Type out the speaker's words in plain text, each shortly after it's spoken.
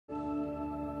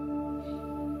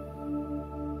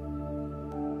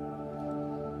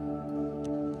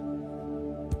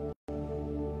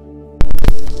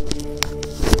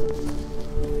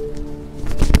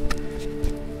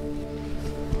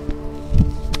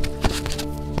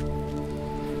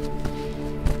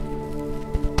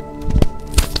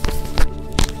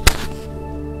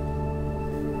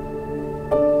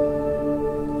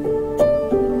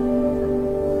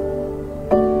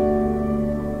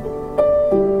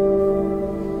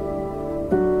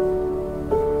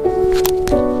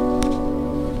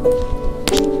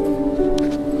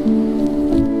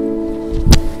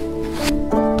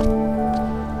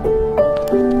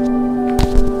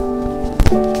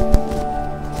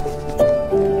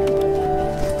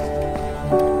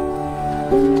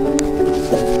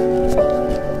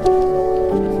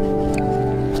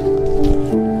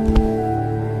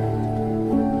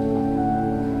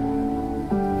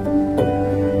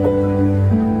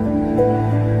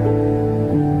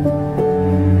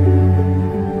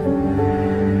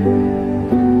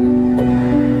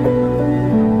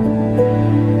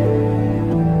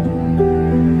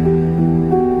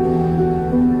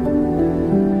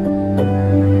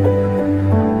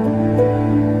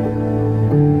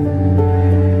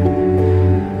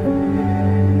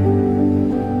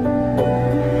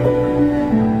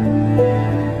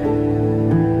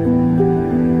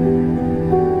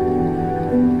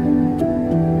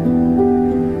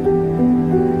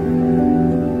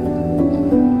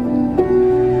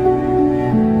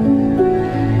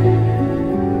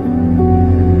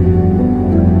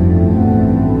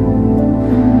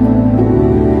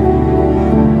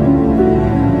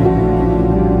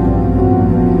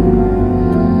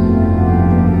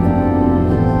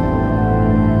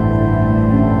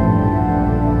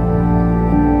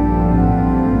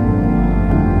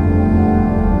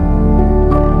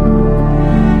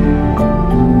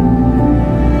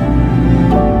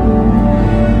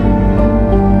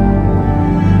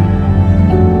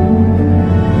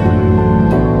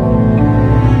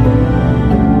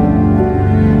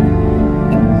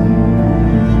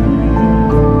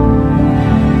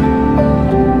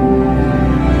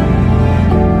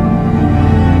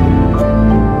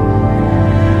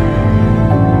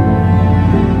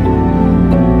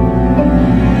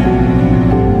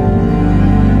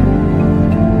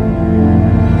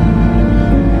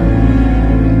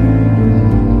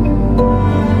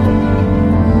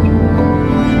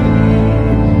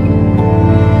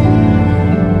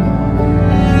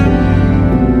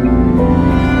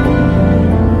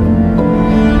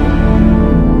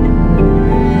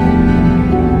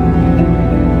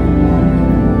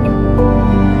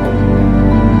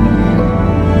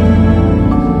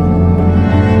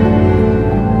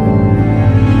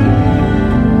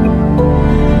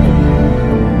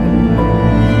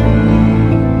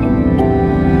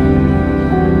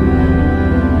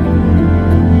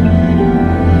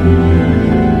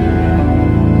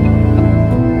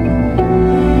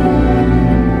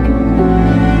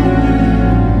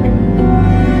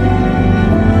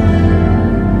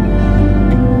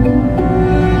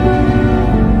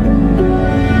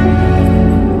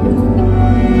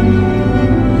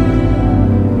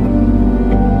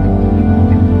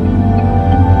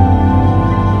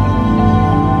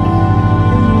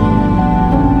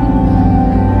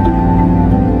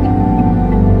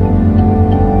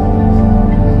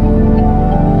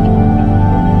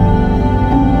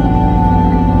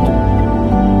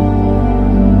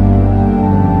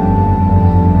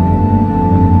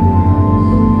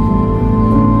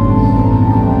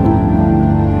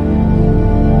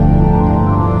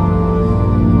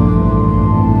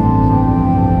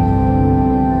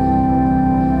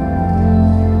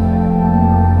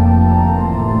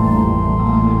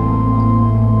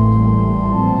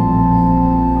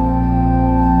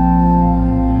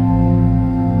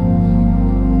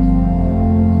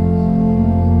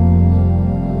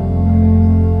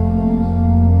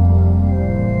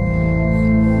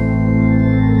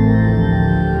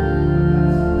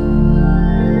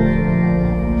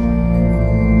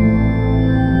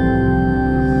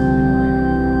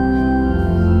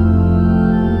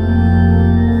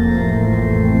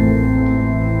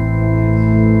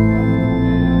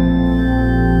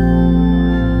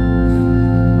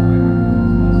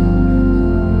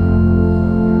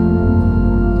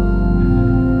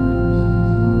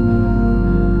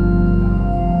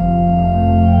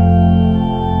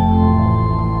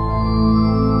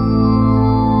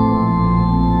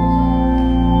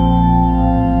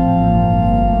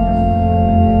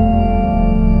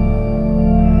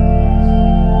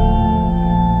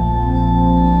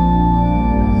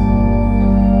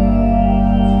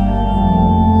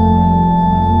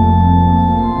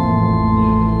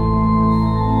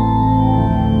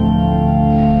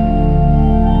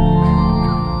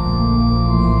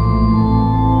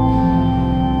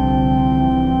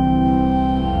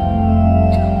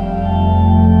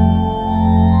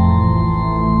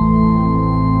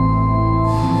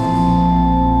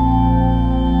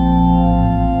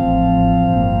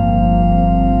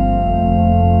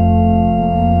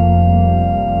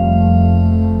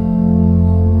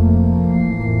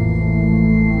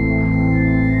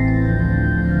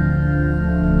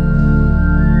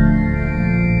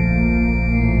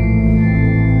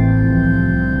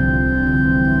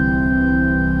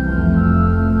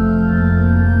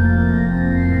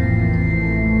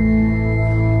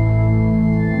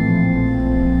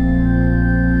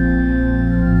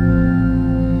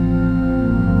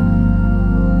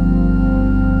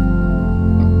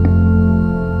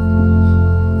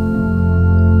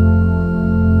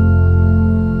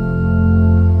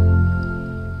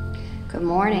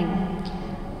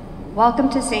morning. Welcome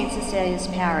to St. Cecilia's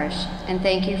Parish, and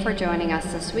thank you for joining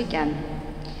us this weekend.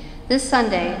 This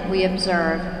Sunday, we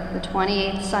observe the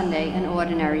 28th Sunday in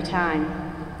Ordinary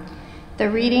Time. The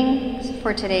readings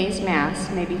for today's Mass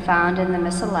may be found in the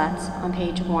Missalettes on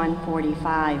page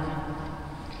 145.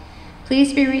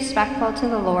 Please be respectful to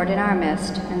the Lord in our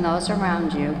midst and those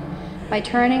around you by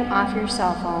turning off your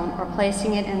cell phone or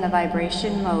placing it in the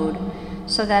vibration mode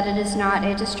so that it is not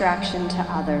a distraction to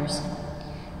others.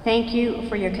 Thank you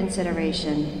for your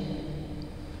consideration.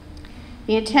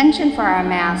 The intention for our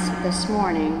Mass this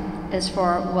morning is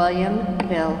for William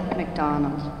Bill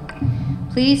McDonald.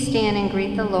 Please stand and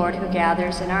greet the Lord who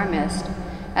gathers in our midst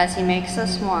as he makes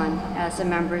us one as the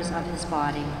members of his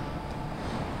body.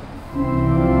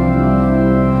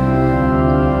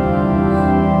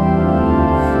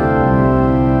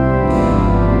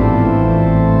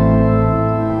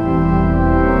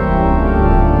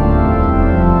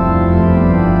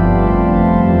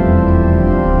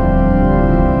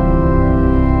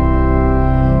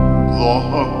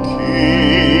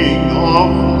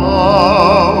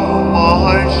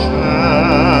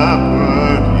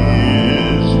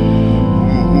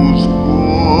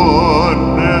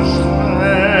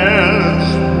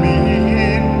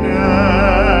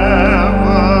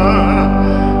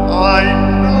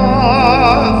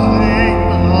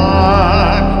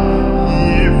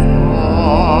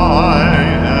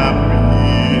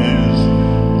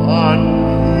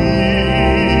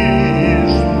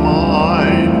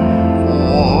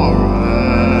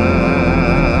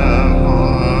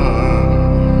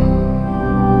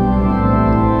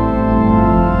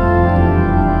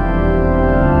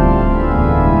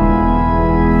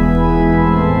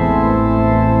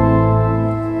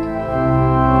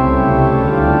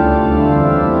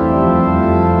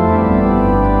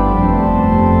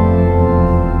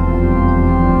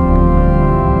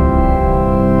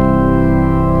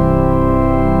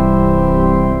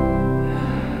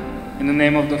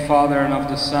 Father, and of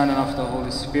the Son, and of the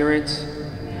Holy Spirit.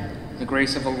 The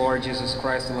grace of the Lord Jesus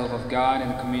Christ, the love of God,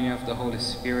 and the communion of the Holy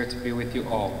Spirit be with you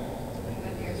all.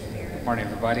 Good morning,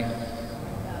 everybody.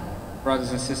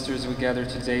 Brothers and sisters, we gather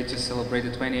today to celebrate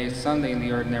the 28th Sunday in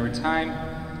the Ordinary Time.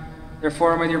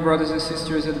 Therefore, my dear brothers and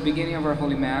sisters, at the beginning of our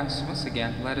Holy Mass, once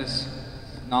again, let us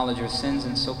acknowledge our sins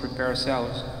and so prepare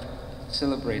ourselves to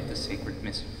celebrate the sacred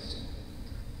mysteries.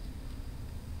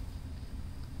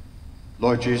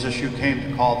 Lord Jesus, you came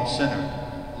to call the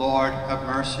sinner. Lord, have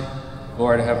mercy.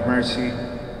 Lord, have mercy.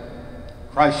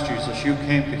 Christ Jesus, you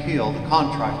came to heal the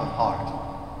contrite of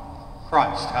heart.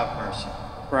 Christ, have mercy.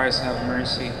 Christ, have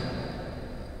mercy.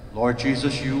 Lord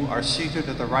Jesus, you are seated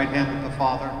at the right hand of the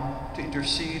Father to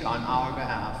intercede on our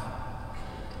behalf.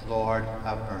 Lord,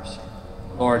 have mercy.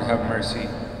 Lord, have mercy.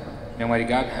 May Almighty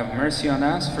God have mercy on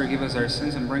us, forgive us our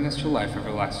sins, and bring us to life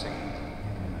everlasting.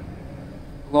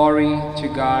 Glory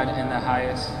to God in the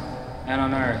highest, and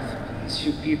on earth, peace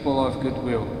to people of good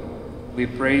will. We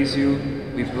praise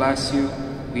you, we bless you,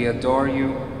 we adore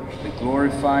you, we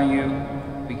glorify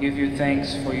you, we give you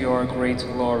thanks for your great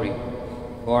glory.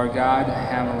 Lord God,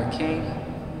 Heavenly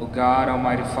King, O God,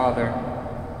 Almighty Father,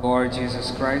 Lord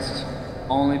Jesus Christ,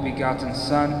 only begotten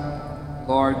Son,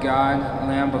 Lord God,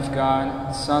 Lamb of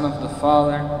God, Son of the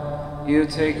Father, you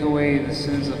take away the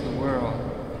sins of the world.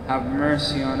 Have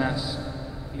mercy on us.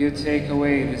 You take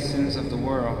away the sins of the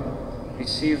world.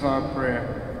 Receive our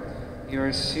prayer. You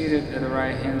are seated at the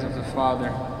right hand of the Father.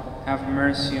 Have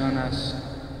mercy on us.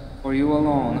 For you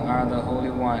alone are the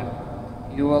Holy One.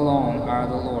 You alone are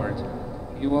the Lord.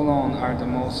 You alone are the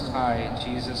Most High,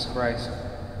 Jesus Christ,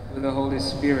 with the Holy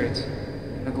Spirit,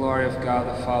 in the glory of God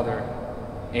the Father.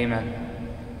 Amen.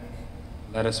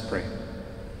 Let us pray.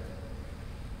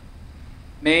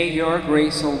 May your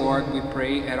grace, O Lord, we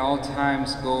pray, at all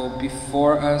times go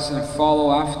before us and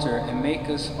follow after, and make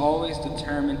us always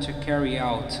determined to carry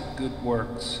out good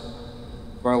works.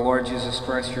 For our Lord Jesus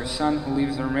Christ, your Son, who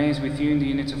lives and reigns with you in the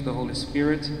unity of the Holy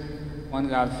Spirit, one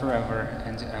God forever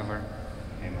and ever.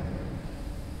 Amen.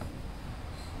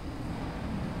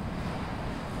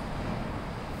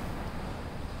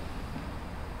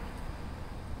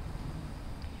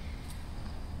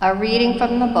 A reading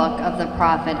from the book of the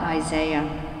prophet Isaiah.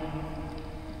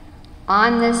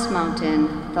 On this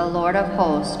mountain, the Lord of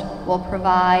hosts will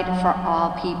provide for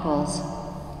all peoples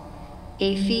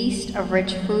a feast of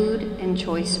rich food and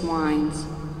choice wines,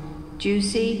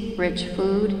 juicy, rich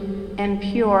food and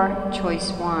pure,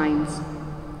 choice wines.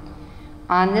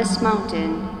 On this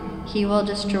mountain, he will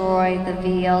destroy the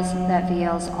veils that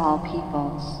veils all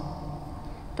peoples,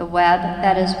 the web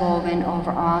that is woven over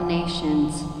all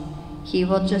nations. He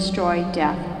will destroy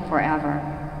death forever.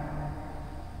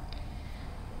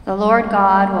 The Lord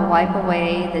God will wipe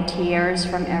away the tears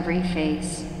from every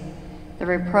face. The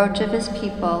reproach of his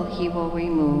people he will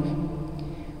remove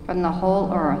from the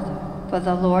whole earth, for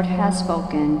the Lord has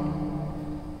spoken.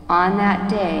 On that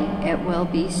day it will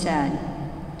be said,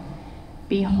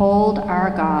 Behold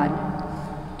our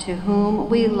God, to whom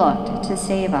we looked to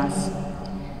save us.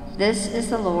 This is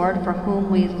the Lord for whom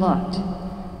we looked.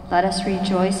 Let us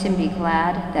rejoice and be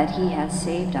glad that he has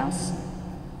saved us.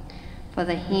 For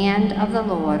the hand of the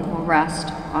Lord will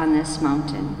rest on this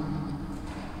mountain.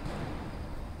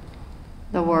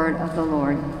 The word of the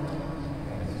Lord.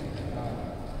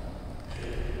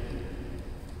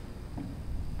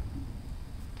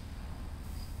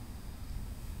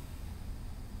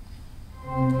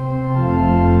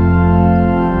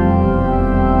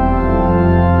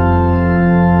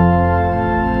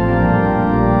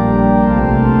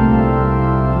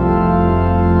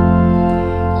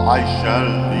 I shall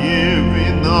live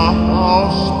in the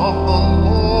house of the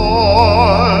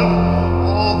Lord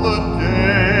all the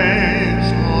days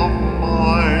of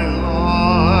my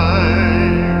life.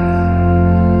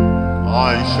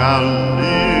 I shall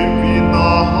live in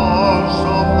the house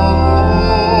of the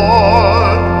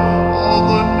Lord all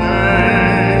the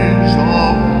days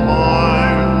of my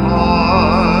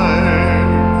life.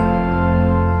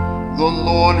 The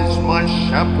Lord is my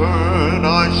shepherd,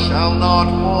 I shall not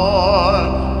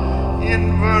want. In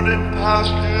verdant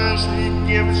pastures he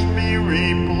gives me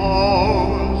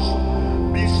repose.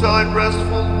 Beside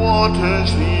restful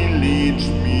waters he leads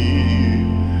me.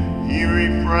 He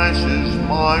refreshes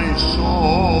my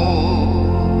soul.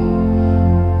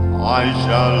 I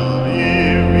shall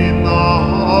live in the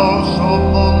house of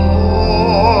the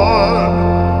Lord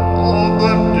all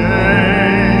the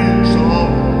days of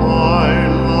my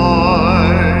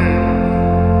life.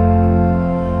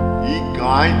 He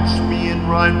guides me in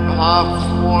right paths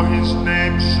for his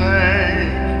name's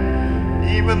sake.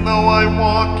 Even though I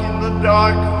walk in the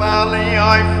dark valley,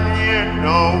 I fear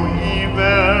no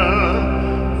evil,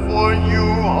 for you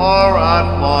are at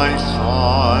my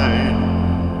side.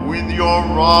 With your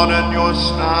rod and your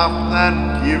staff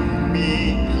that give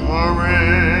me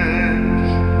courage.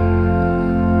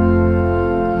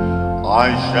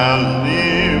 I shall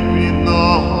live in the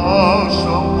house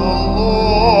of the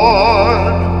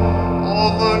Lord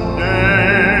all the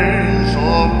days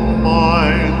of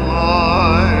my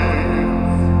life.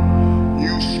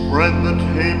 You spread the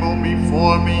table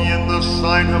before me in the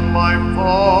sight of my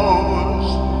foes.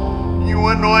 You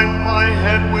anoint my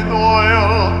head with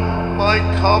oil, my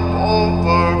cup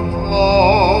overflows.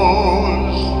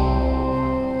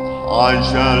 I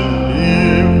shall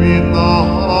live in the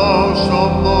house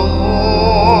of the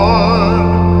Lord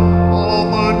all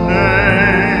the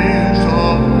days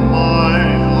of my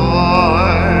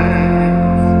life.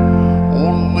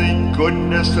 Only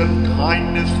goodness and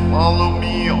kindness follow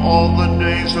me all the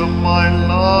days of my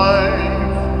life,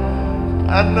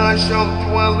 and I shall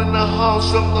dwell in the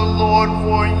house of the Lord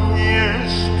for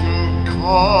years to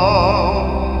come.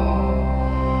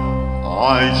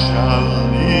 I shall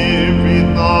live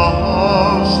in the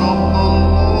house of the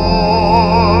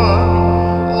Lord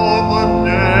all the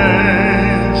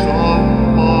days of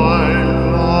my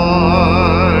life.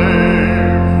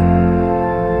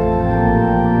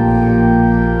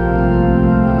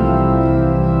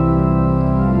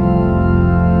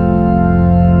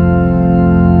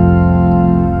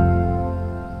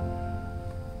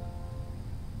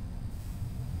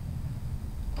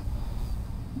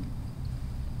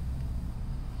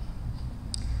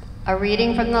 A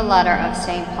reading from the letter of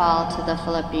St. Paul to the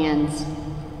Philippians.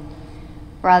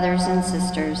 Brothers and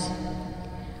sisters,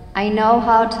 I know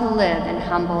how to live in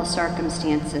humble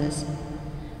circumstances.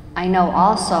 I know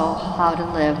also how to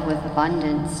live with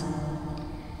abundance.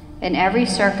 In every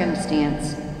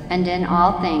circumstance and in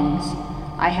all things,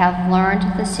 I have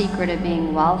learned the secret of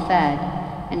being well fed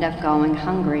and of going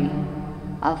hungry,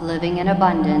 of living in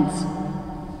abundance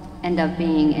and of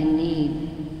being in need.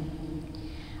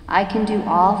 I can do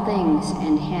all things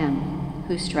in him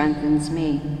who strengthens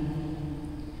me.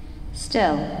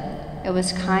 Still, it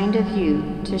was kind of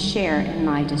you to share in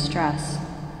my distress.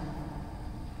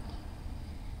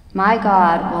 My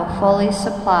God will fully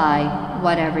supply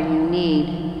whatever you need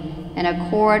in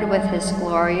accord with his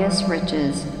glorious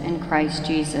riches in Christ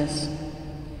Jesus.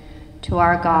 To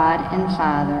our God and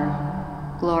Father,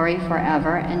 glory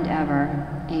forever and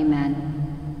ever. Amen.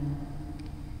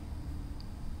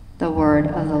 The word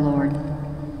of the Lord.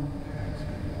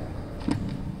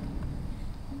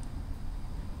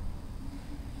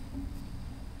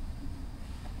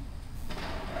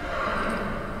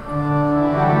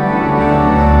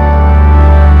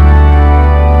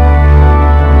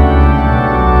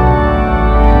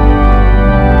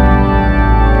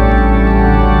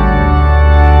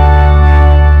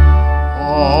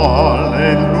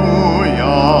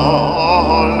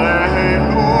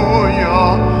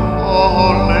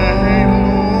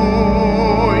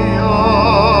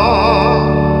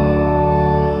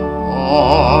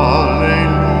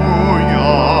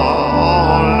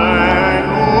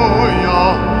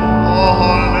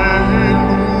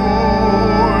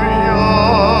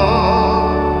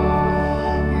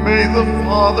 the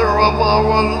Father of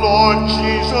our Lord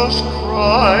Jesus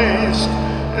Christ,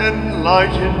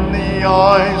 enlighten the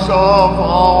eyes of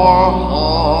our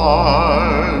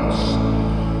hearts,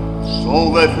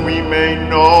 so that we may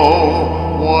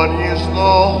know what is the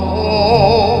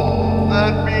hope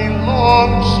that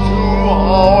belongs to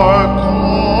our call.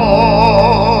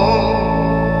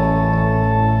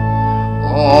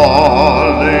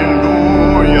 Alleluia,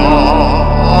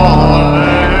 alleluia,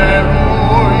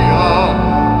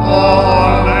 alleluia.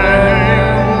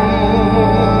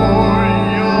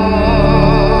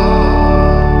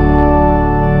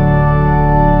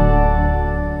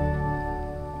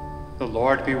 The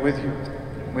Lord be with you.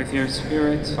 With your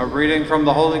spirit. A reading from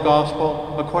the Holy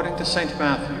Gospel according to St.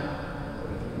 Matthew.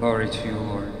 Glory to you,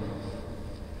 Lord.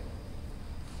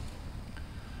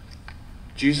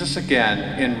 Jesus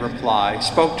again, in reply,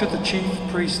 spoke to the chief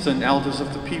priests and elders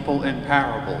of the people in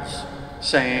parables,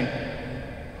 saying,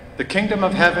 "The kingdom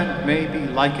of heaven may be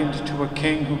likened to a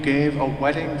king who gave a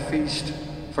wedding feast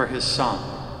for his son.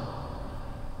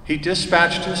 He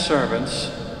dispatched his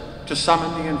servants to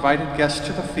summon the invited guests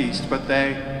to the feast, but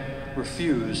they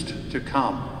refused to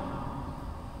come.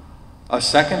 A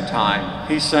second time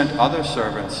he sent other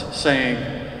servants, saying,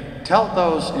 'Tell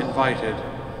those invited,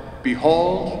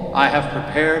 behold, I have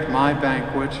prepared my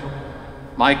banquet.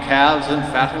 My calves and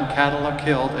fattened cattle are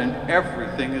killed, and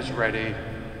everything is ready.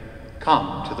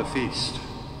 Come to the feast.'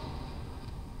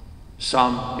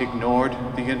 Some ignored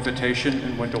the invitation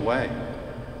and went away,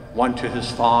 one to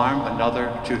his farm,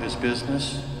 another to his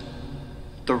business.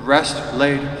 The rest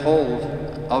laid hold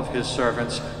of his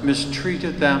servants,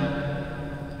 mistreated them,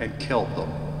 and killed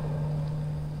them.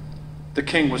 The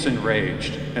king was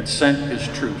enraged and sent his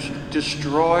troops,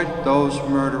 destroyed those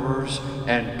murderers,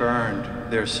 and burned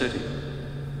their city.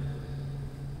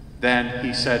 Then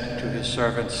he said to his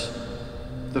servants,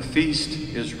 'The feast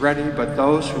is ready, but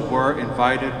those who were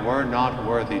invited were not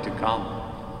worthy to come.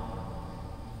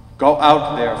 Go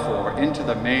out, therefore, into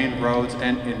the main roads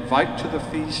and invite to the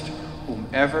feast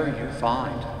whomever you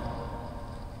find.'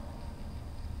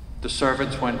 The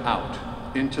servants went out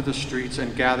into the streets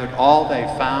and gathered all they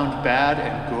found, bad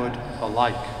and good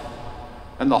alike,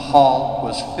 and the hall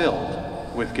was filled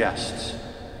with guests.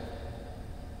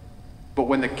 But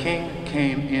when the king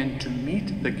came in to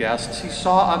meet the guests, he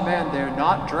saw a man there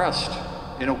not dressed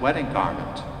in a wedding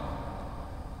garment.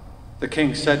 The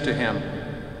king said to him,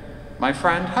 'My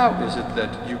friend, how is it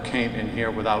that you came in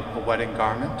here without a wedding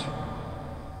garment?'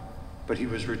 But he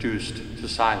was reduced to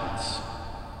silence.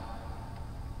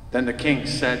 Then the king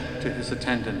said to his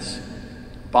attendants,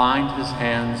 'Bind his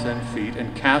hands and feet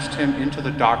and cast him into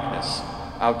the darkness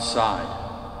outside,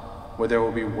 where there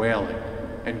will be wailing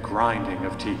and grinding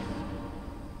of teeth.'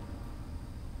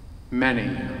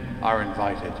 Many are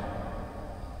invited,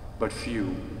 but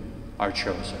few are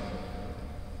chosen."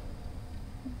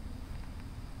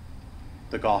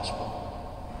 The Gospel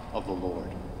of the Lord.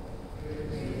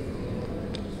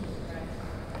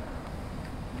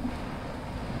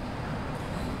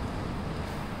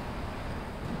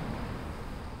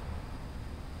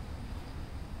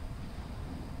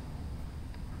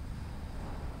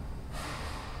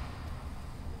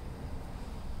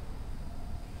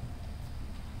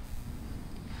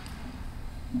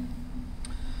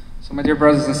 So my dear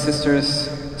brothers and sisters,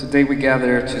 today we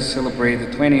gather to celebrate the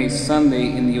 28th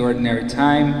Sunday in the Ordinary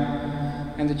Time,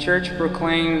 and the Church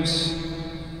proclaims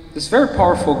this very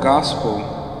powerful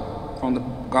Gospel from the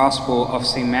Gospel of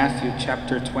St. Matthew,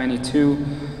 chapter 22,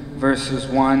 verses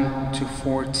 1 to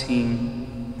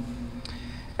 14.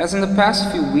 As in the past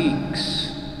few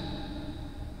weeks,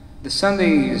 the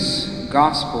Sunday's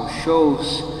Gospel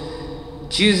shows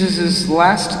Jesus'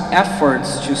 last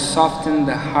efforts to soften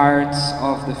the hearts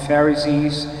of the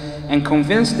Pharisees and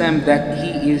convince them that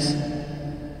he is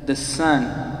the Son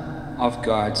of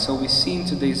God. So we see in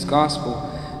today's Gospel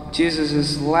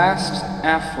Jesus' last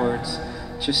efforts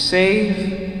to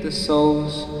save the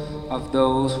souls of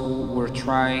those who were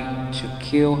trying to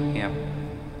kill him.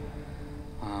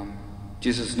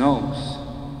 Jesus knows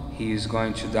he is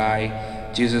going to die.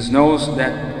 Jesus knows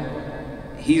that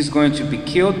he's going to be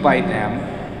killed by them.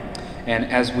 And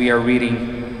as we are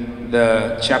reading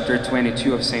the chapter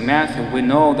 22 of St. Matthew, we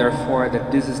know therefore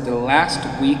that this is the last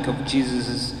week of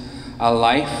Jesus'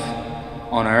 life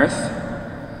on earth.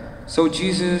 So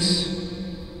Jesus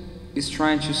is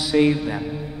trying to save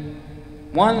them.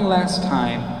 One last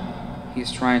time,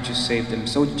 he's trying to save them.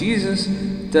 So Jesus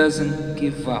doesn't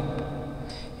give up.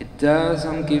 He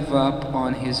doesn't give up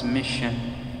on his mission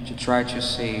to try to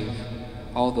save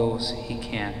all those he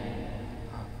can.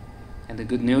 And the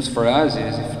good news for us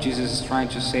is, if Jesus is trying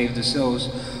to save the souls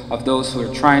of those who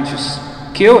are trying to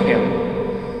kill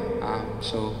him,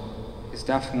 So he's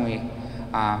definitely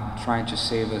trying to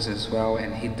save us as well,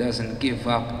 and he doesn't give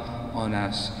up on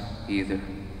us either.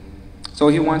 So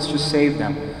he wants to save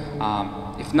them.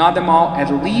 If not them all,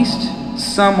 at least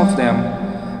some of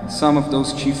them, some of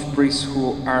those chief priests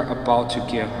who are about to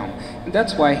kill him. And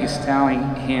that's why he's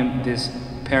telling him this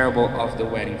parable of the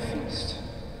wedding feast.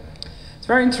 It's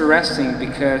very interesting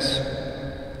because,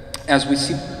 as we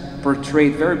see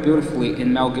portrayed very beautifully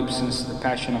in Mel Gibson's The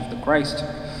Passion of the Christ,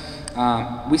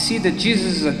 we see that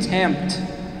Jesus' attempt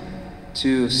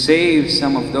to save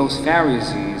some of those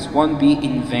Pharisees won't be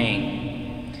in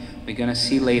vain. We're going to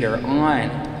see later on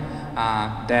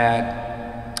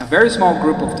that a very small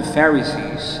group of the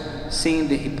Pharisees, seeing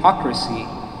the hypocrisy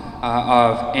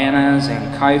of Annas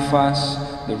and Caiaphas,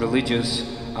 the religious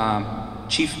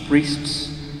chief priests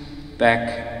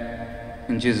back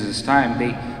in Jesus' time,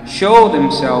 they show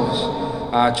themselves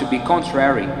to be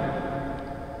contrary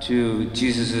to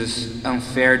Jesus'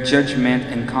 unfair judgment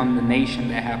and condemnation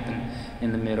that happened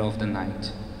in the middle of the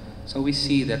night. So we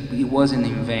see that it wasn't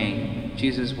in vain.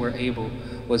 Jesus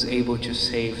was able to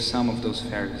save some of those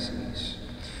Pharisees.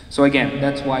 So again,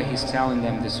 that's why he's telling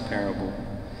them this parable.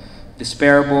 This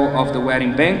parable of the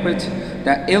wedding banquet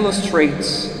that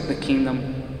illustrates the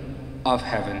kingdom of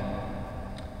heaven.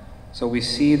 So we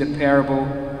see the parable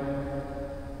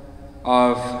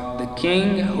of the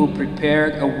king who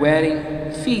prepared a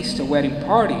wedding feast, a wedding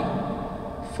party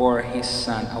for his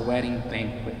son, a wedding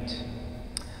banquet.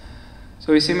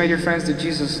 So we see, my dear friends, that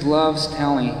Jesus loves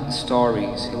telling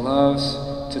stories. He loves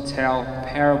to tell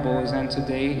parables, and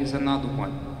today is another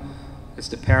one. It's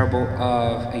the parable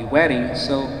of a wedding,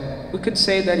 so we could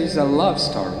say that it's a love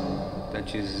story that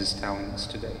Jesus is telling us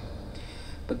today.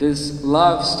 But this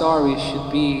love story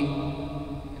should be,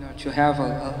 to have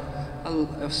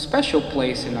a special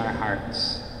place in our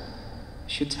hearts.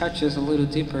 It should touch us a little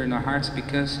deeper in our hearts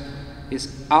because it's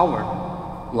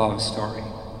our love story.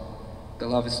 The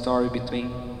love story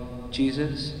between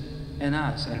Jesus and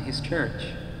us and his church.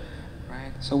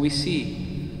 Right? So we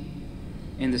see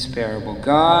in this parable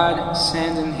God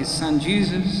sending his son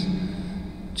Jesus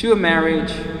to a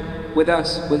marriage with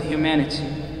us, with humanity,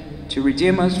 to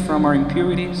redeem us from our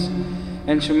impurities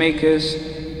and to make us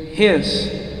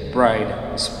his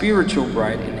bride, spiritual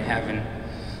bride in heaven.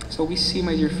 So we see,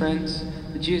 my dear friends,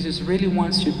 that Jesus really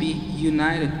wants to be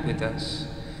united with us.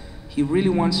 He really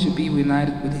wants to be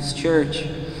united with his church.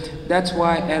 That's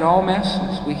why at all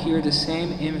Masses we hear the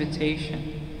same invitation.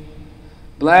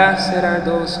 Blessed are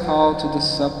those called to the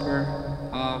supper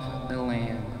of the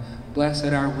Lamb. Blessed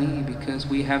are we because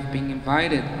we have been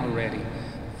invited already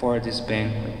for this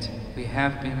banquet. We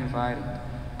have been invited.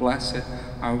 Blessed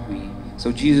are we.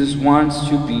 So Jesus wants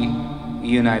to be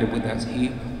united with us.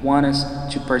 He wants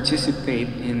us to participate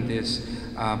in this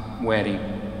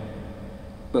wedding.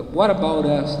 But what about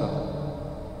us, though?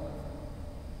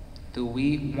 Do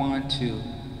we want to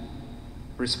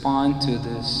respond to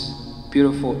this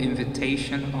beautiful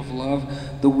invitation of love?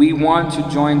 Do we want to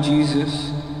join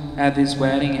Jesus at this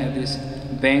wedding, at this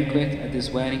banquet, at this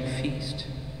wedding feast?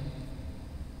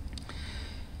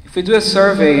 If we do a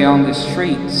survey on the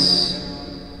streets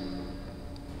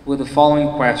with the following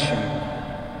question: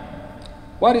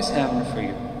 what is heaven for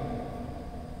you?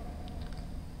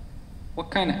 What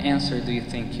kind of answer do you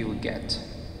think you would get?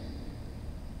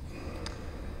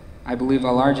 I believe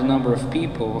a large number of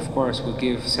people, of course, will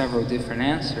give several different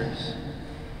answers.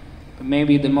 But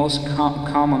maybe the most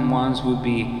common ones would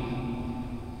be,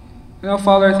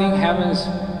 Father, I think heaven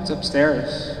is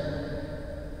upstairs.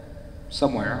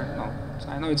 Somewhere,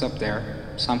 I know it's up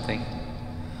there, something.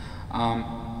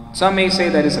 Some may say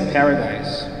that it's a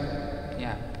paradise.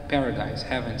 Yeah, paradise,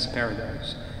 heaven's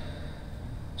paradise.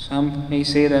 Some may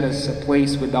say that it's a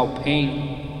place without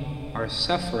pain or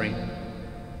suffering.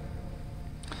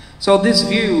 So this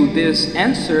view, these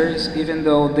answers, even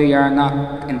though they are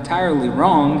not entirely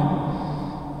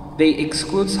wrong, they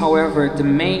exclude, however, the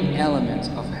main element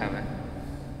of heaven,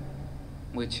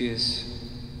 which is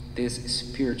this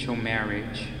spiritual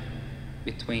marriage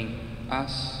between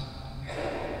us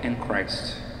and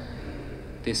Christ,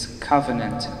 this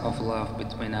covenant of love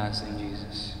between us and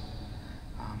Jesus.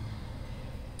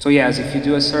 So yes, if you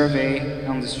do a survey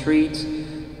on the streets,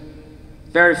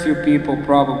 very few people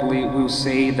probably will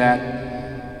say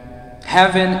that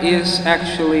heaven is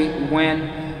actually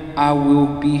when I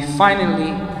will be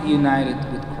finally united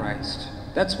with Christ.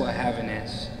 That's what heaven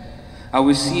is. I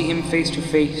will see him face to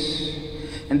face.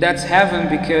 And that's heaven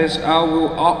because I will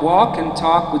walk and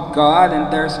talk with God,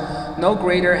 and there's no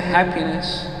greater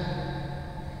happiness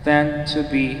than to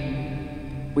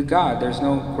be with God. There's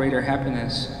no greater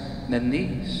happiness than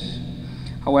these.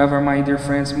 However, my dear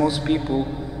friends, most people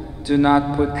do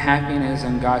not put happiness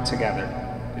and God together.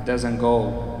 It doesn't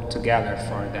go together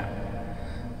for them.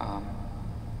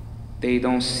 They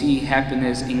don't see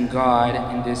happiness in God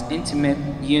in this intimate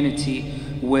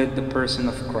unity with the person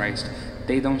of Christ.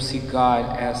 They don't see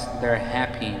God as their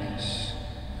happiness.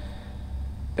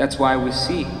 That's why we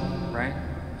see, right,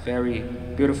 very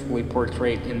beautifully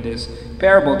portrayed in this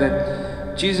parable,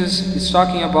 that Jesus is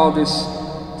talking about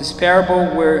this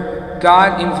parable where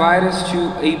God invites us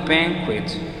to a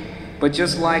banquet. But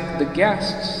just like the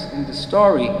guests in the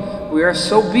story, we are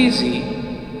so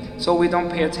busy, so we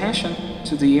don't pay attention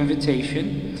to the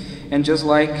invitation. And just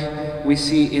like we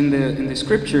see in the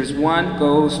scriptures, one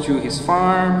goes to his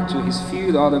farm, to his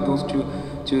field, other goes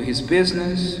to his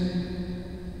business.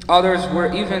 Others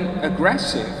were even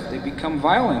aggressive. They become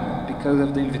violent because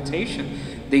of the invitation.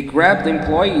 They grab the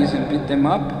employees and beat them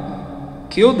up,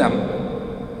 kill them.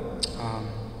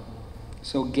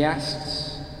 So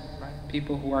guests, right,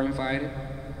 people who are invited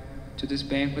to this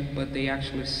banquet, but they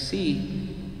actually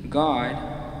see God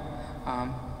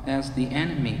as the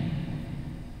enemy.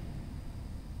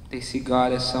 They see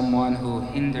God as someone who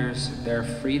hinders their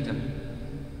freedom,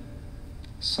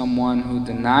 someone who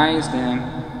denies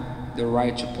them the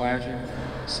right to pleasure,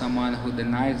 someone who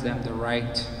denies them the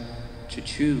right to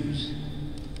choose.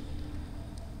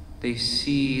 They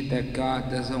see that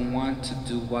God doesn't want to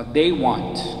do what they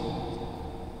want.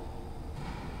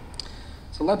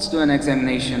 So let's do an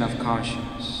examination of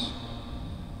conscience.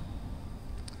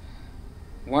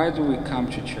 Why do we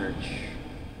come to church?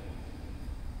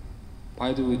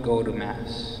 Why do we go to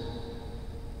Mass?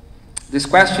 This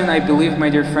question, I believe, my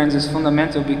dear friends, is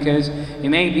fundamental because it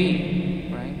may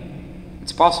be, right?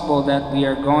 It's possible that we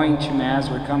are going to Mass,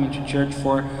 we're coming to church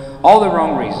for all the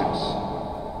wrong reasons.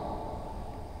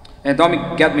 And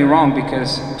don't get me wrong,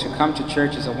 because to come to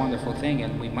church is a wonderful thing,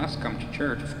 and we must come to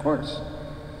church, of course.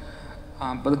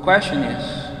 But the question is,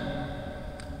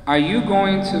 are you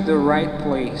going to the right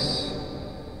place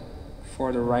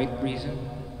for the right reason?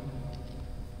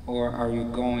 Or are you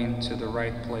going to the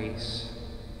right place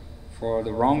for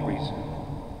the wrong reason?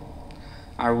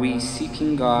 Are we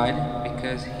seeking God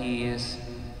because He is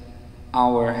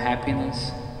our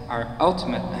happiness, our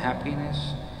ultimate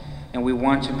happiness, and we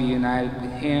want to be united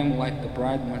with Him like the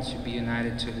bride wants to be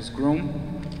united to his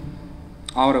groom,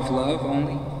 out of love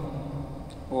only?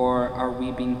 Or are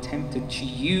we being tempted to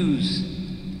use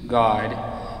God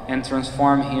and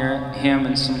transform Him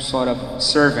in some sort of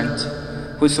servant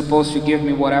who's supposed to give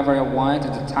me whatever I want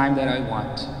at the time that I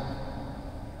want?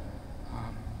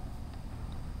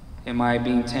 Am I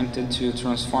being tempted to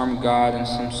transform God in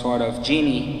some sort of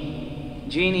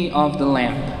genie of the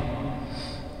lamp,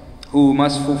 who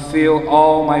must fulfill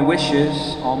all my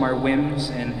wishes, all my whims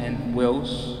and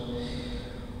wills?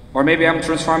 Or maybe I'm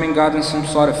transforming God in some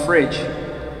sort of fridge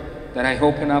that I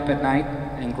open up at night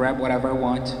and grab whatever I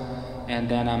want, and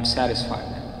then I'm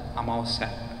satisfied. I'm all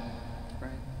set.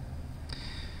 Right?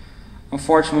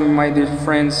 Unfortunately, my dear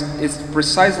friends, it's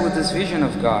precisely this vision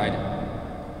of God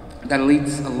that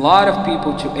leads a lot of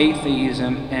people to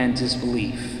atheism and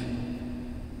disbelief.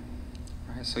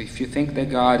 Right? So if you think that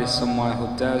God is someone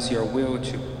who does your will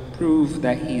to prove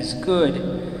that He's good,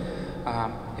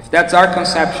 if that's our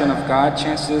conception of God,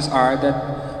 chances are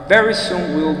that very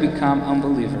soon we will become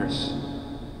unbelievers.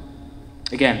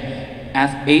 Again,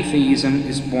 atheism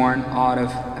is born out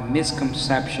of a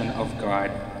misconception of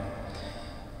God.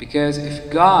 Because if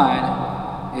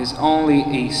God is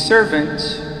only a servant,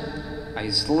 a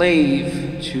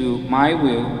slave to my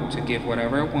will, to give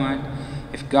whatever I want,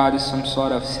 if God is some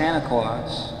sort of Santa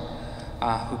Claus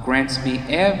who grants me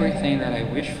everything that I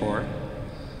wish for,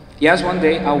 yes, one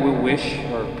day I will wish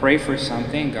or pray for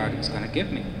something, God is going to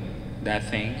give me that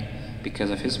thing because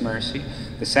of His mercy.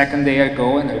 The second day I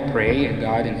go and I pray, and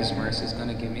God in His mercy is going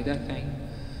to give me that thing.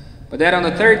 But then on the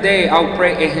third day I'll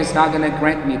pray and He's not going to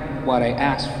grant me what I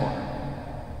asked for.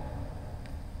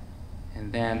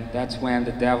 And then that's when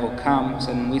the devil comes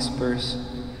and whispers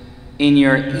in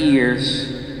your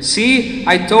ears, "See,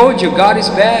 I told you God is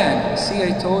bad. See,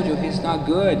 I told you He's not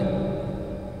good.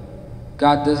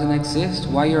 God doesn't exist.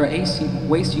 Why you're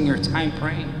wasting your time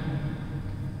praying?"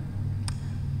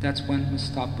 That's when we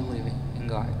stop believing in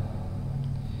God.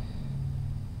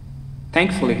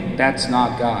 Thankfully, that's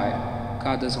not God.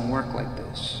 God doesn't work like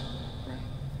this. Right?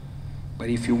 But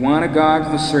if you want a God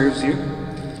who serves you,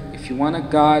 if you want a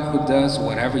God who does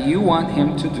whatever you want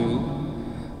Him to do,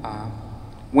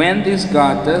 when this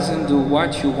God doesn't do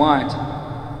what you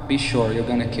want, be sure you're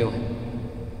going to kill Him.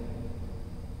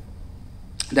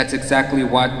 That's exactly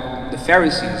what the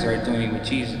Pharisees are doing with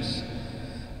Jesus.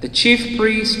 The chief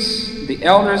priests, the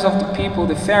elders of the people,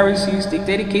 the Pharisees, they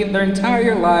dedicate their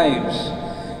entire lives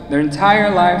their entire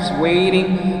lives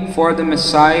waiting for the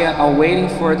Messiah, waiting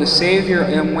for the Savior,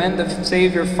 and when the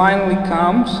Savior finally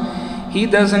comes, he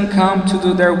doesn't come to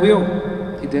do their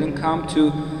will. He didn't come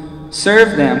to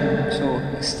serve them. So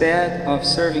instead of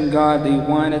serving God, they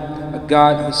wanted a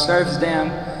God who serves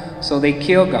them, so they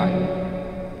kill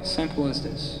God. Simple as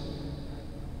this.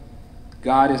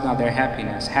 God is not their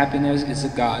happiness. Happiness is a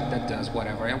God that does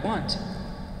whatever I want.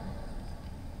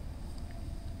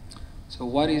 So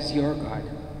what is your God?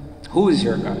 Who is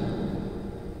your God?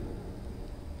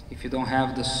 If you don't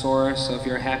have the source of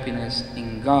your happiness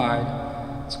in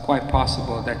God, it's quite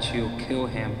possible that you kill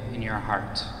him in your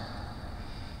heart.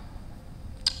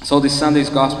 So this Sunday's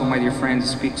Gospel, my dear friends,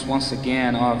 speaks once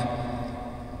again of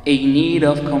a need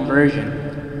of conversion.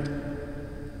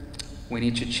 We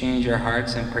need to change our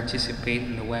hearts and participate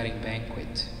in the wedding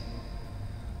banquet.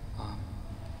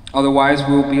 Otherwise,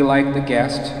 we'll be like the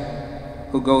guest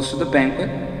who goes to the banquet,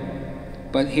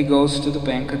 but he goes to the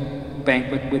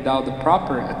banquet without the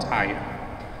proper attire,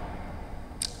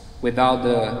 without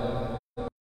the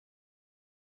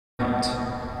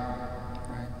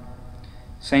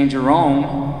Saint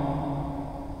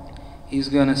Jerome, he's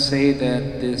going to say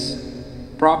that this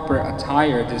proper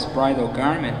attire, this bridal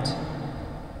garment,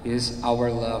 is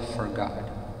our love for God.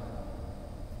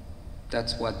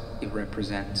 That's what it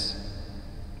represents.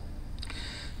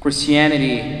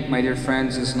 Christianity, my dear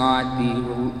friends, is not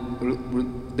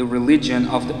the religion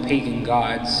of the pagan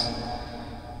gods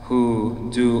who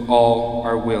do all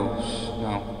our wills.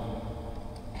 No.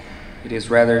 It is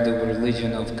rather the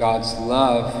religion of God's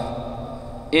love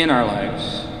in our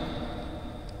lives.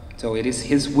 So it is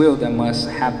his will that must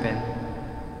happen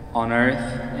on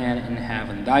earth and in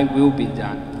heaven. Thy will be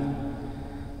done.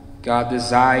 God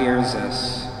desires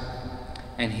us,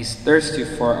 and he's thirsty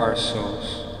for our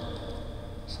souls.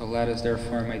 So let us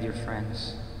therefore, my dear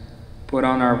friends, put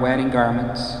on our wedding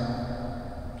garments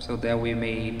so that we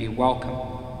may be welcome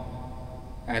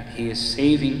at his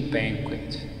saving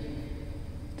banquet,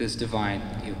 this divine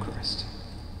Eucharist.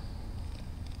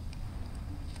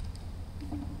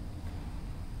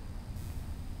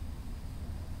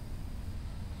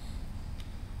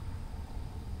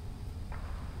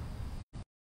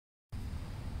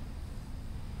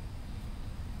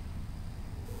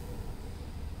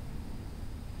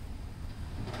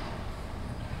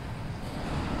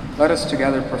 Let us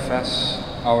together profess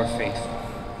our faith.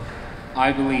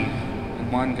 I believe in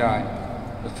one God,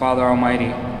 the Father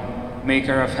Almighty,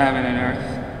 maker of heaven and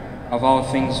earth, of all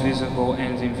things visible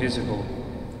and invisible.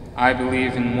 I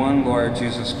believe in one Lord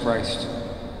Jesus Christ,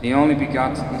 the only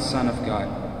begotten Son of God,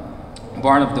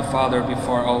 born of the Father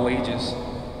before all ages,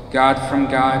 God from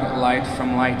God, light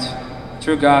from light,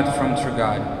 true God from true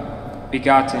God,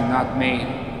 begotten, not made,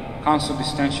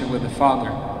 consubstantial with the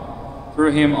Father.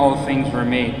 Through him all things were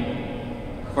made.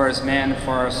 For as man,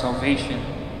 for our salvation,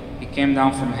 he came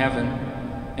down from heaven,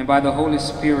 and by the Holy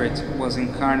Spirit was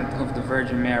incarnate of the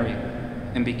Virgin Mary,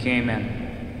 and became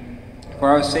man. For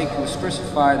our sake he was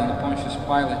crucified under Pontius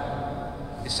Pilate.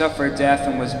 He suffered death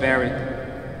and was buried,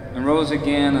 and rose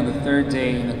again on the third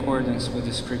day in accordance with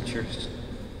the Scriptures.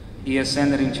 He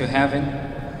ascended into heaven,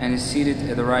 and is seated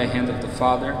at the right hand of the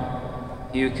Father.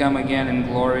 He will come again in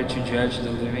glory to judge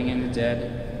the living and the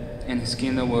dead, and his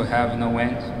kingdom will have no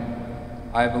end.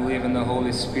 I believe in the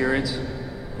Holy Spirit,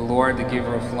 the Lord, the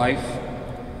giver of life,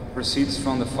 who proceeds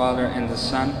from the Father and the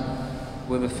Son.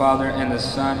 With the Father and the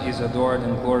Son is adored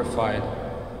and glorified,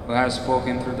 who has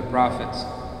spoken through the prophets.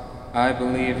 I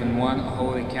believe in one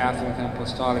holy Catholic and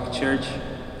Apostolic Church.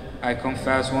 I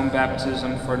confess one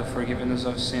baptism for the forgiveness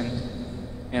of sins,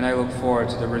 and I look forward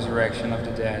to the resurrection of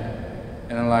the dead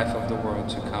and the life of the world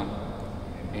to come.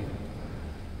 Amen.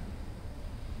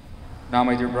 Now,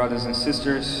 my dear brothers and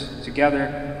sisters,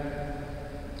 together,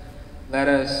 let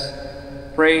us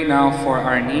pray now for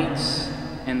our needs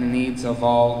and the needs of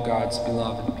all God's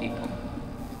beloved people.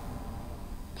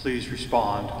 Please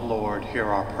respond, Lord, hear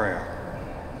our prayer.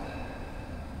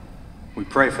 We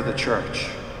pray for the Church,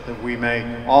 that we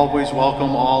may always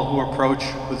welcome all who approach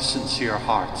with sincere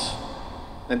hearts,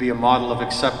 and be a model of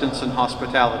acceptance and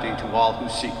hospitality to all who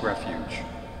seek refuge.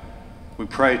 We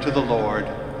pray to the Lord,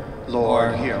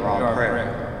 Lord, hear our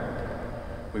prayer.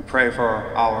 We pray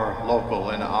for our local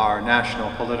and our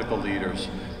national political leaders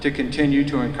to continue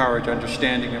to encourage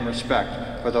understanding and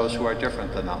respect for those who are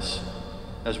different than us,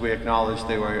 as we acknowledge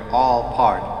they were all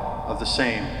part of the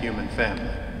same human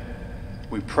family.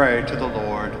 We pray to the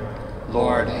Lord,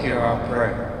 Lord, hear our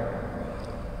prayer.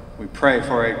 We pray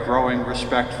for a growing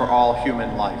respect for all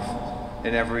human life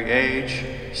in every age,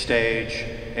 stage,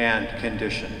 and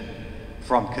condition,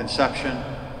 from conception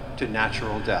to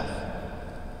natural death.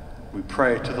 We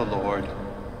pray to the Lord,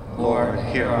 Lord,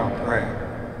 hear our prayer.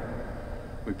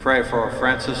 We pray for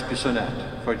Francis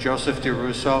Bissonnette, for Joseph de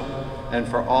Russo, and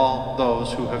for all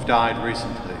those who have died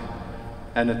recently.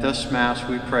 And at this Mass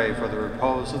we pray for the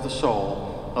repose of the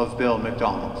soul of Bill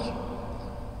McDonald.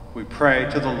 We pray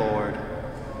to the Lord,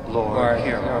 Lord,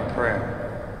 hear our prayer.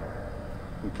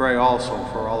 We pray also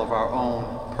for all of our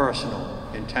own personal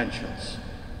intentions,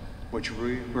 which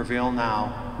we reveal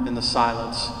now in the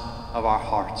silence of our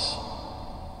hearts.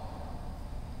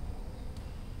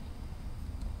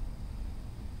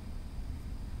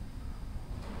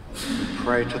 We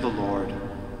pray to the Lord,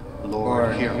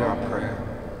 Lord, hear our prayer.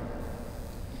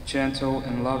 Gentle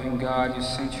and loving God, you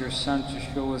sent your Son to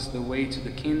show us the way to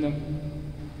the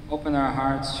kingdom. Open our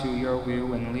hearts to your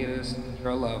will and lead us in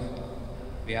your love.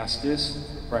 We ask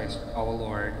this through Christ our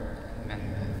Lord.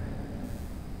 Amen.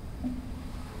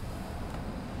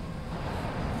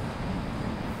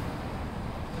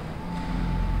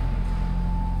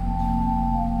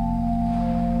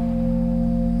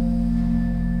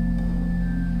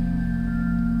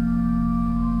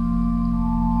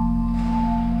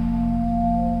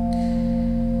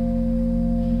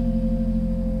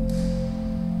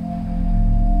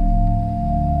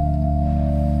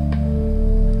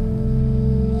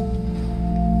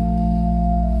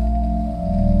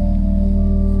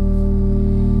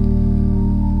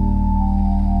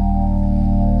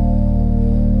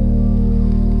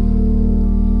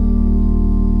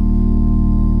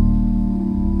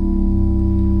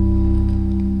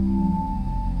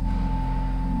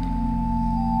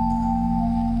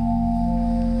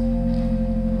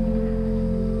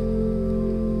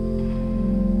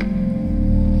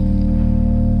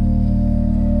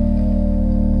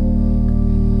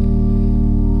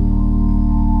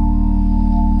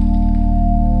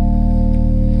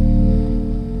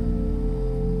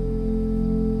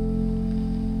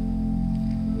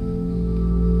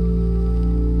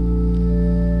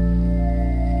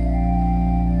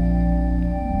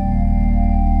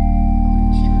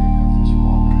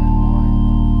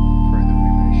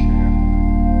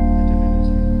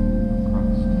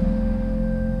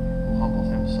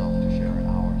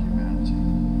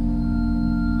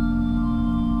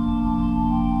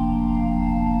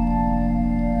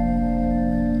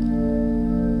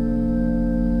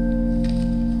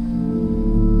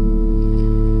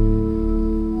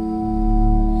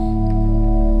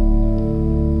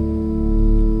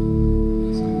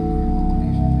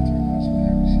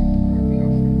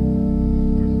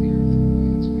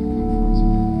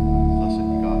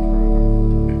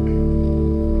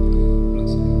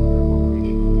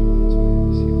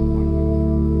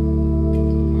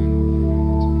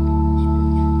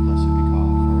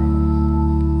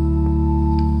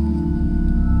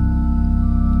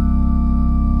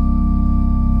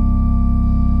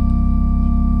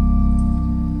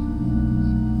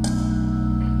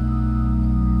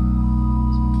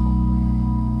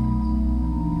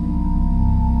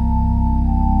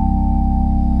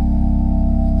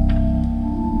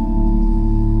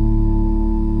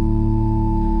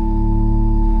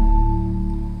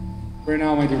 Pray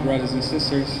now, my dear brothers and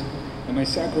sisters, that my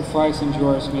sacrifice and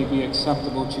yours may be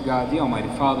acceptable to God, the Almighty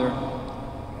Father.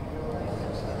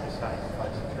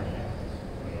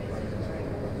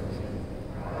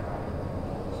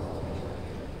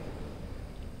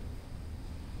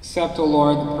 Accept, O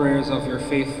Lord, the prayers of your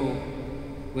faithful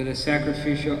with the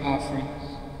sacrificial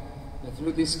offerings, that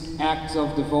through these acts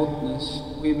of devoutness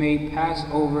we may pass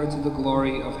over to the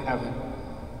glory of heaven.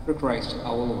 Through Christ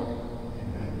our Lord.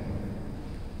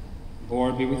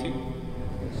 Lord be with you.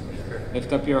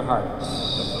 Lift up your hearts.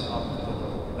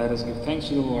 Let us give thanks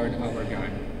to the Lord our God.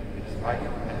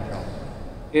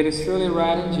 It is truly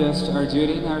right and just, our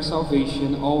duty and our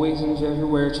salvation, always and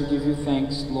everywhere to give you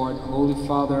thanks, Lord, Holy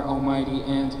Father, Almighty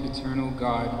and eternal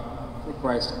God, through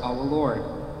Christ our Lord.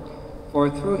 For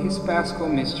through his paschal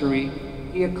mystery,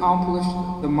 he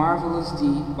accomplished the marvelous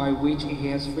deed by which he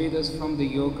has freed us from the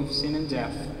yoke of sin and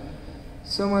death,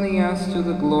 summoning us to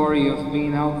the glory of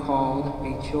being now called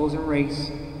a chosen race,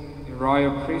 a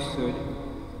royal priesthood,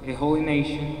 a holy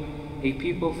nation, a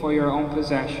people for your own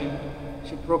possession,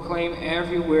 to proclaim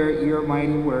everywhere your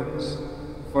mighty works.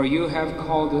 For you have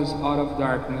called us out of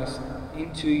darkness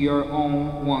into your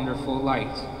own wonderful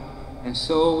light. And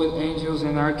so with angels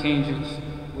and archangels,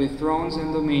 with thrones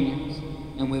and dominions,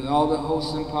 and with all the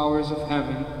hosts and powers of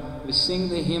heaven, we sing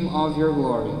the hymn of your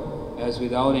glory, as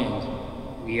without end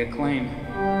we acclaim.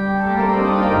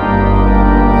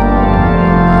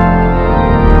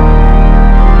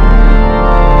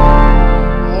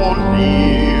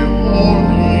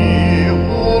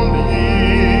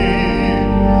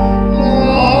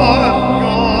 Lord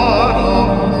God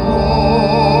of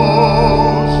hosts.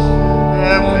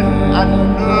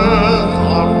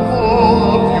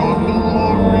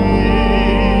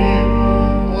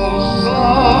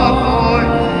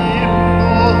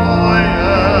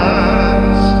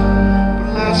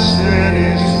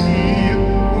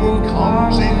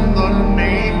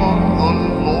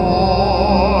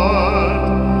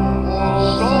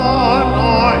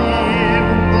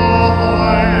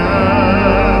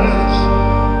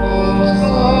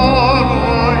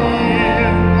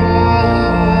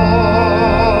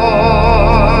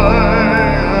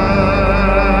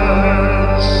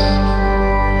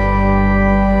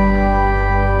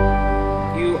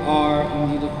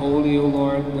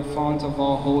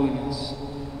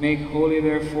 Make holy,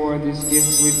 therefore, these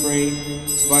gifts, we pray,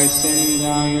 by sending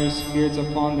down your Spirit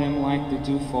upon them like the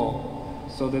dewfall,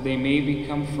 so that they may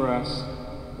become for us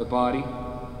the body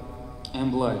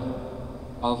and blood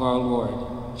of our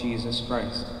Lord Jesus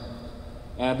Christ.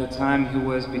 At the time he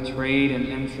was betrayed and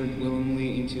entered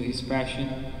willingly into his passion,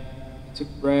 he took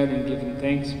bread and giving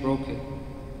thanks, broke it,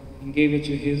 and gave it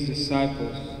to his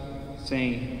disciples,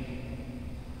 saying,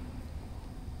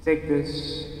 "Take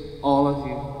this, all of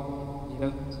you, eat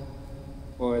of it,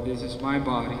 for this is my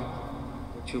body,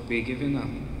 which will be given up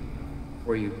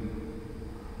for you."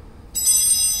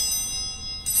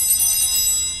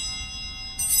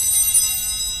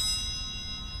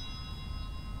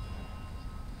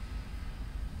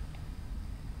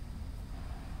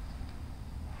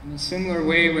 In a similar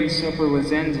way, when supper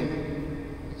was ended,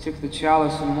 he took the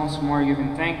chalice and once more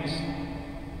giving thanks,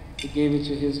 he gave it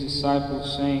to his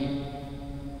disciples, saying,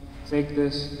 "Take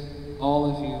this, all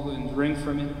of you, and drink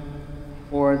from it,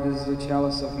 for this is the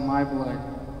chalice of my blood,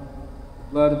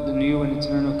 the blood of the new and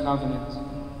eternal covenant,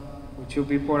 which will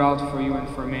be poured out for you and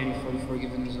for many for the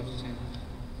forgiveness of sins.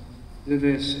 Do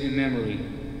this in memory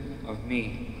of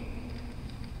me."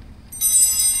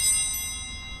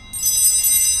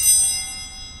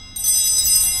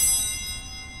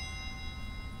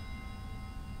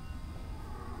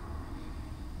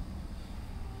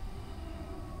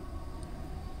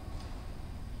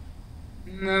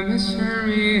 The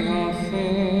mystery of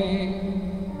faith.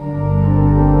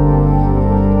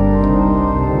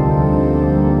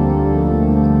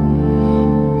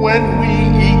 When we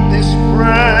eat this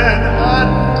bread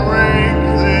and drink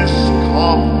this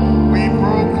cup, we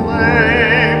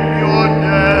proclaim your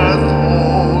death,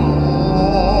 O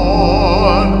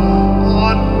Lord,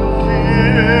 until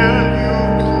you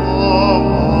come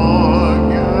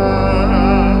again.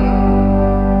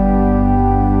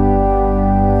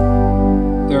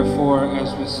 Therefore, as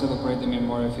we celebrate the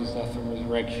memory of his death and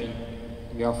resurrection,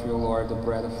 we offer you, Lord, the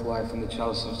bread of life and the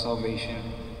chalice of salvation,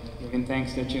 giving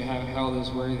thanks that you have held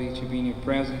us worthy to be in your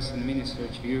presence and minister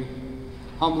to you.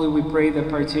 Humbly we pray that,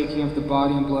 partaking of the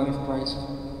body and blood of Christ,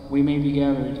 we may be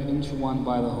gathered into one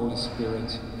by the Holy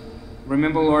Spirit.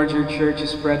 Remember, Lord, your church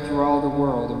is spread through all the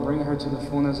world, and bring her to the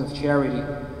fullness of charity,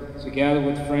 together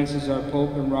with Francis our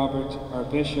Pope and Robert our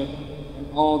Bishop, and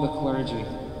all the clergy.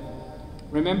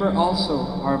 Remember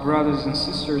also our brothers and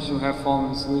sisters who have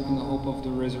fallen asleep in the hope of the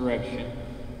resurrection,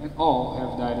 and all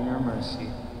have died in your mercy.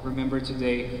 Remember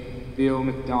today Bill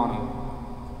McDonald.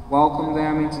 Welcome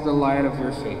them into the light of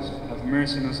your face. Have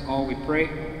mercy on us all, we pray,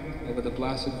 that with the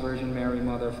Blessed Virgin Mary,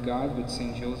 Mother of God, with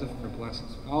Saint Joseph, her blessed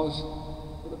spouse,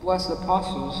 with the blessed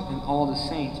apostles and all the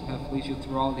saints who have pleased you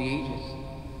through all the ages,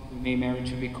 we may merit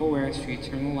to be co-heirs to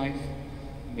eternal life,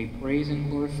 and may praise and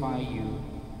glorify you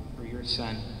for your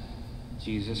Son,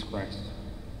 Jesus Christ.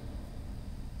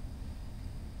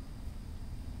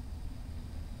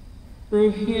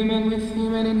 Through him and with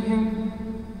him and in him,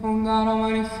 O God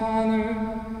Almighty Father,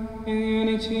 in the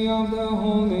unity of the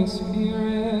Holy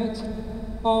Spirit,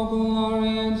 all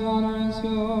glory and honor is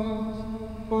yours,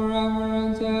 forever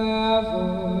and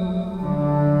ever.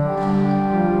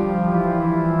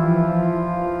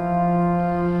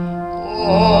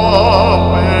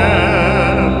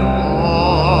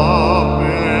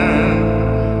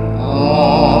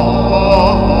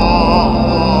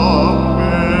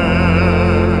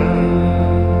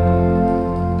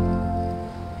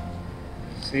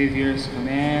 Savior's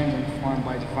command, informed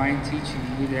by divine teaching,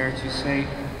 we dare to say,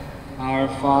 Our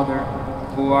Father,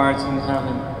 who art in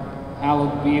heaven,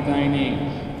 hallowed be thy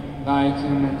name. Thy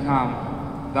kingdom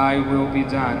come, thy will be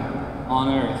done, on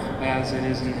earth as it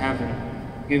is in heaven.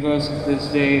 Give us this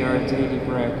day our daily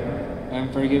bread,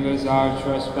 and forgive us our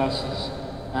trespasses,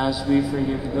 as we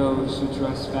forgive those who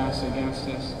trespass against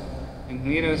us. And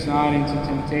lead us not into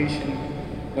temptation,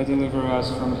 but deliver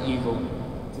us from evil.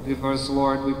 Deliver us,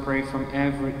 Lord, we pray, from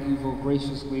every evil.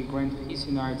 Graciously grant peace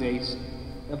in our days,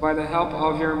 that by the help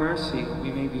of your mercy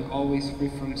we may be always free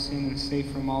from sin and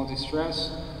safe from all distress,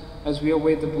 as we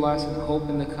await the blessed hope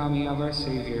in the coming of our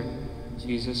Savior,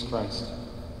 Jesus Christ.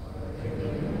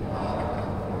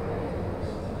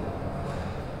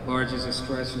 Lord Jesus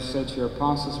Christ, who said to your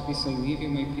apostles, "Peace I leave you,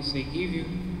 my peace I give you,"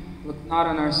 look not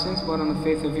on our sins, but on the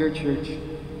faith of your church.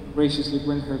 Graciously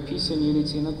grant her peace and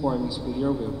unity in accordance with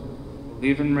your will,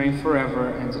 live and reign forever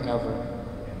and ever.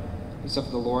 Peace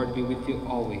of the Lord be with you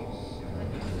always.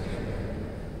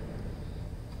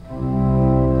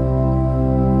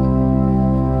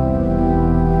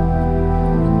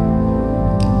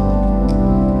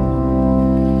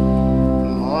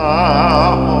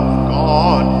 Lamb of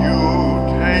God, you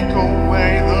take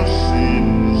away the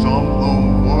sins of the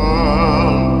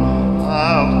world.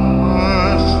 Have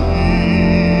mercy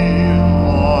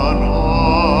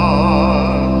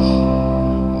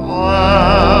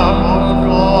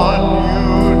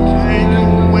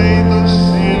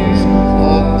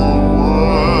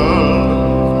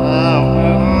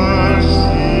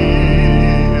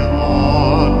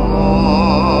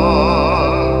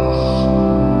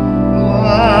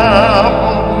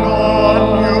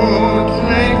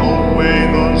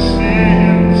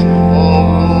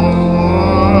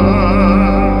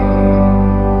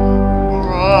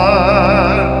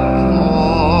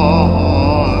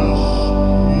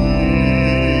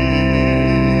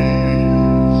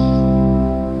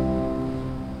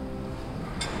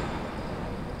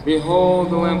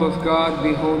God,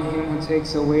 behold him who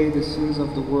takes away the sins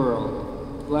of the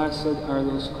world. Blessed are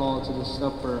those called to the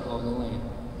supper of the Lamb.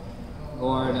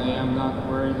 Lord, I am not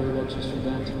worthy that you should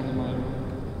enter into my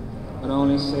room, but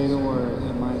only say the word,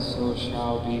 and my soul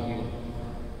shall be healed.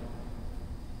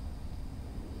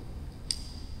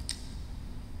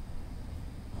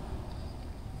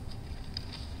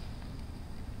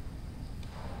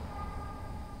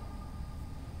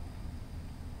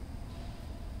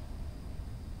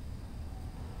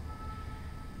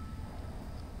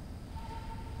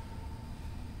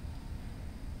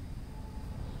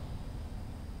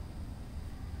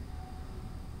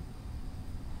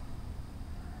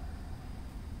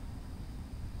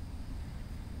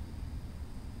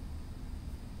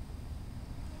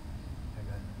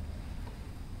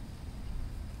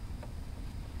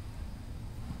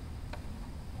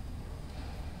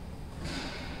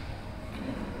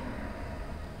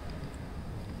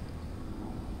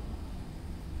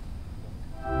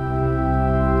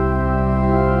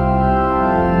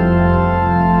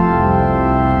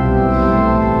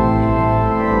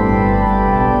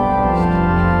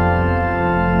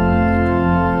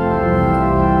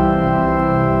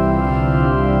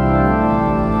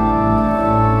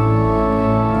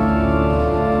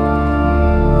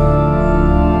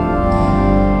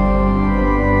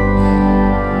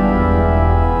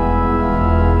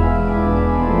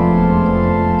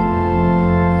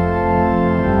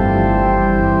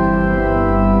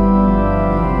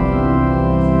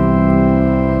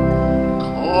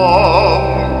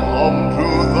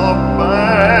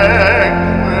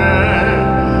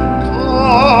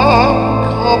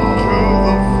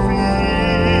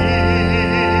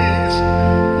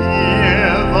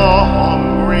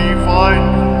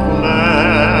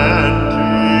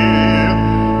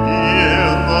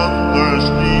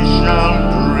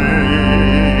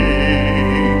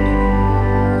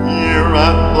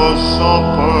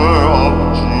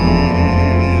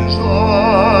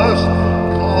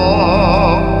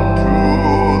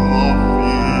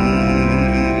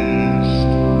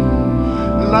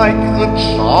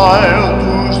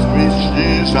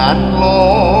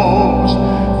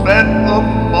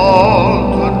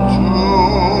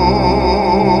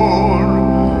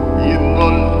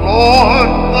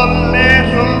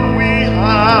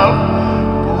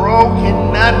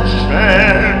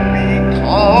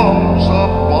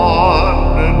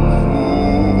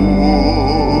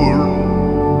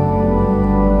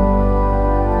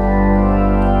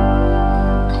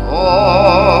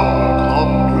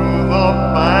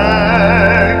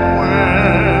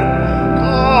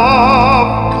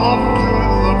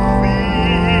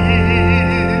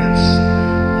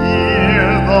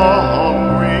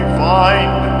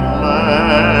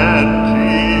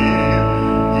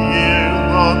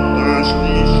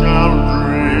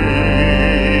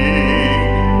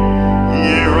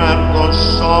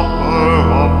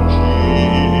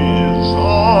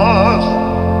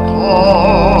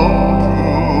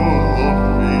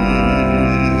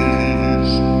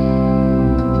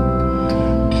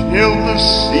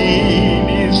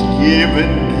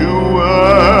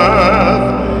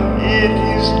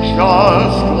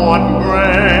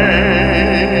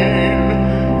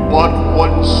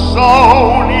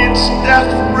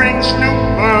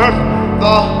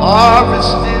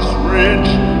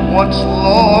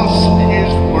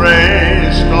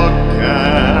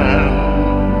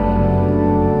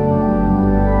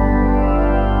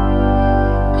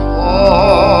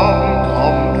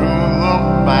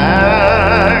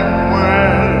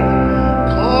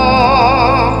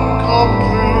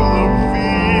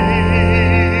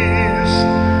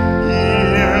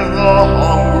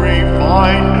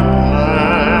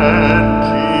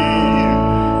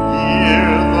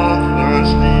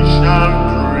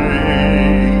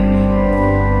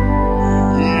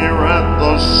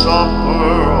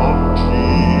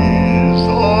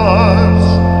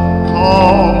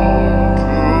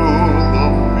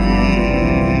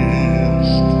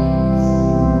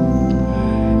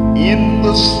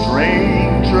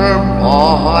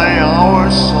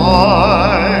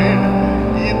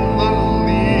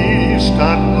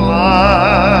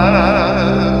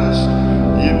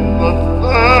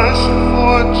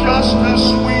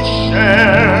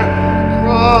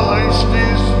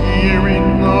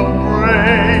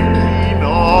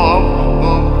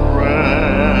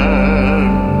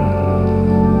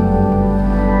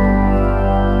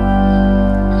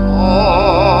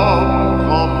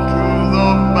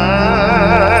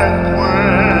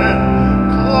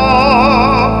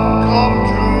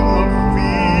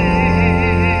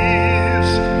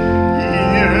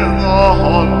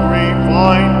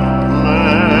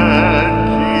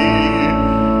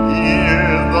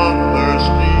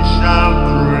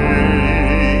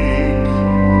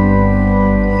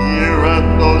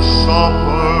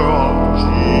 supper of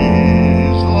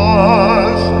Jesus,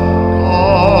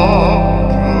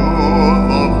 come to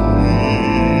the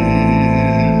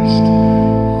feast.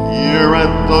 Here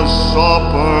at the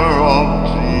supper of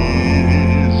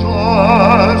Jesus,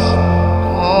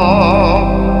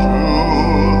 come to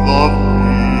the feast.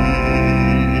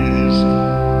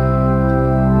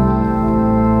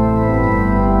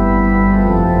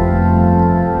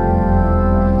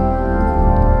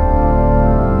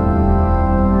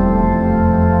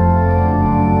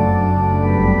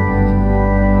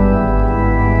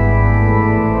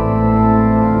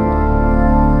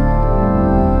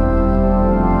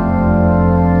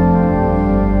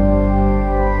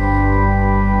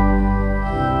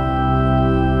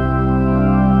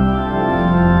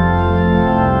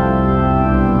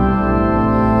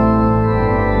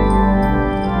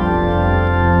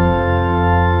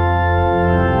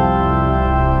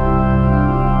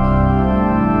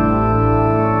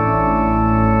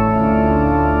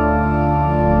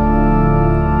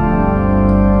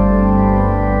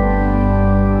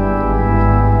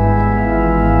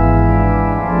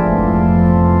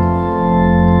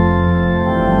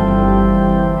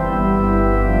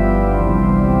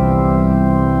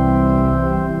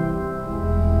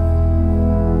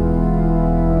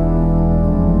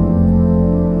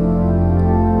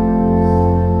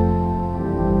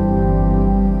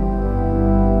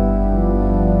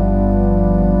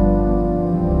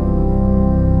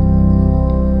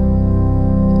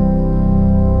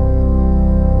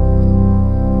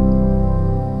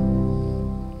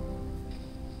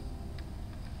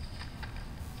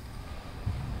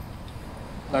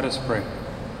 Let us pray.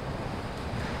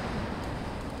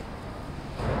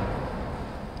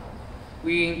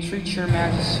 We entreat your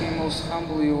majesty most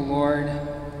humbly, O Lord,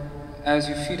 as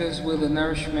you feed us with the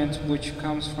nourishment which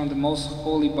comes from the most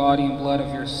holy body and blood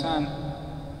of your Son,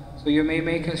 so you may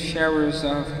make us sharers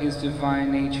of his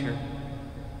divine nature,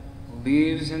 who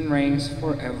lives and reigns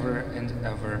forever and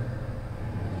ever.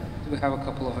 Do we have a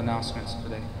couple of announcements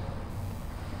today?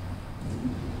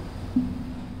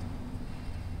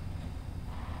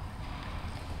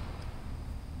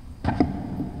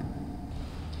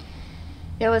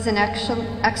 There was an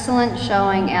excellent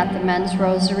showing at the Men's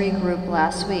Rosary group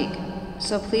last week,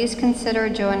 so please consider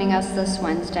joining us this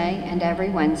Wednesday and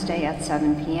every Wednesday at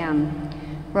 7 p.m.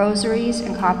 Rosaries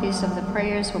and copies of the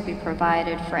prayers will be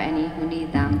provided for any who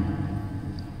need them.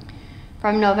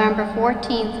 From November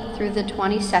 14th through the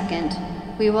 22nd,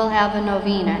 we will have a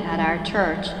novena at our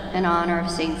church in honor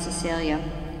of St. Cecilia.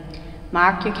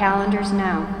 Mark your calendars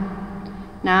now.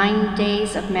 9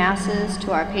 days of masses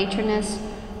to our patroness,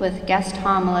 with guest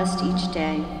homilist each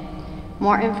day.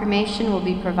 More information will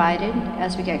be provided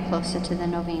as we get closer to the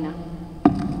novena.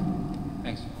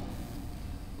 Thanks.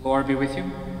 Lord be with you.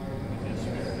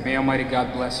 May Almighty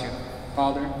God bless you.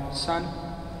 Father, Son, and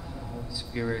Holy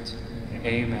Spirit.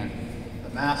 Amen. The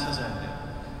Mass is ended.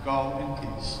 Go in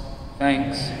peace.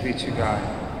 Thanks be to God.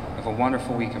 Have a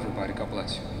wonderful week, everybody. God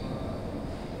bless you.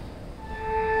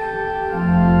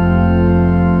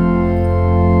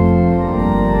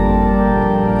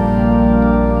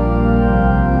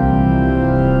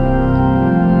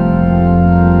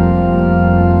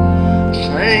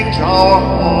 Our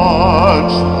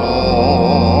hearts,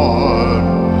 Lord,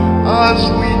 as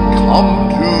we come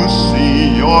to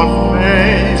see your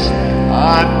face,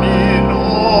 and in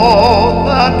all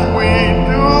that we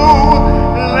do,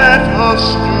 let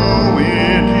us